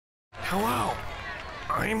Hello,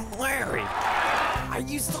 I'm Larry. I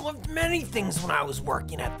used to lift many things when I was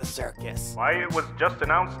working at the circus. Why, it was just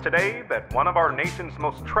announced today that one of our nation's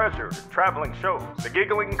most treasured traveling shows, the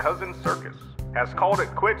Giggling Cousin Circus, has called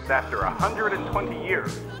it quits after 120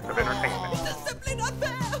 years of entertainment. This is simply not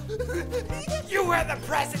fair! You were the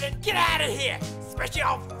president! Get out of here! Especially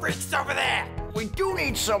all freaks over there! We do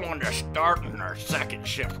need someone to start in our second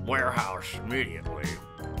shift warehouse immediately.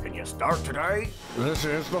 Can you start today? This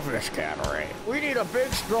is the fish cannery. We need a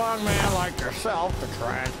big, strong man like yourself to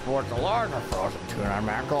transport the larger frozen tuna and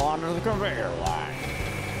mackerel onto the conveyor line.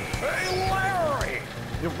 Hey, Larry!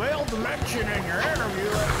 You failed to mention in your interview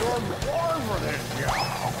that you're born for this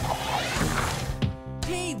job.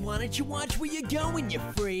 Hey, why don't you watch where you're going, you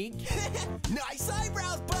freak? Nice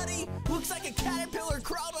eyebrows, buddy! Looks like a caterpillar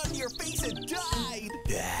crawled onto your face and died!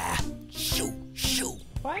 Ah, shoo, shoo.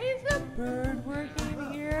 Why is a bird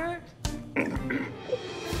working here?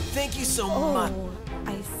 Thank you so much. Oh,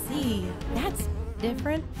 I see. That's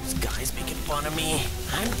different. This guy's making fun of me.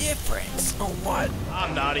 I'm different. So what?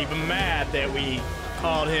 I'm not even mad that we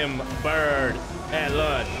called him Bird at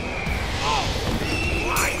lunch. Oh,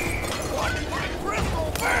 what in my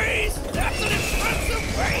crystal face? That's an expensive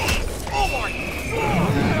face! Oh my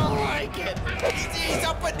God! I don't like it! He's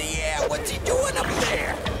up in the air. What's he doing up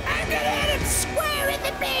there? I'm gonna hit him square in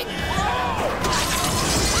the big.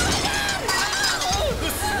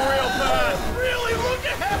 This is real bad. Really, look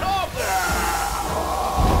ahead off there!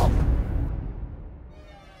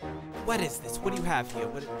 What is this? What do you have here?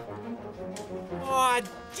 What? Aw,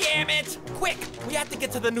 damn it! Quick! We have to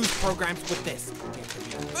get to the news programs with this. We have to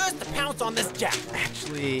be the first to pounce on this jack.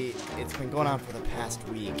 Actually, it's been going on for the past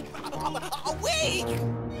week. A week?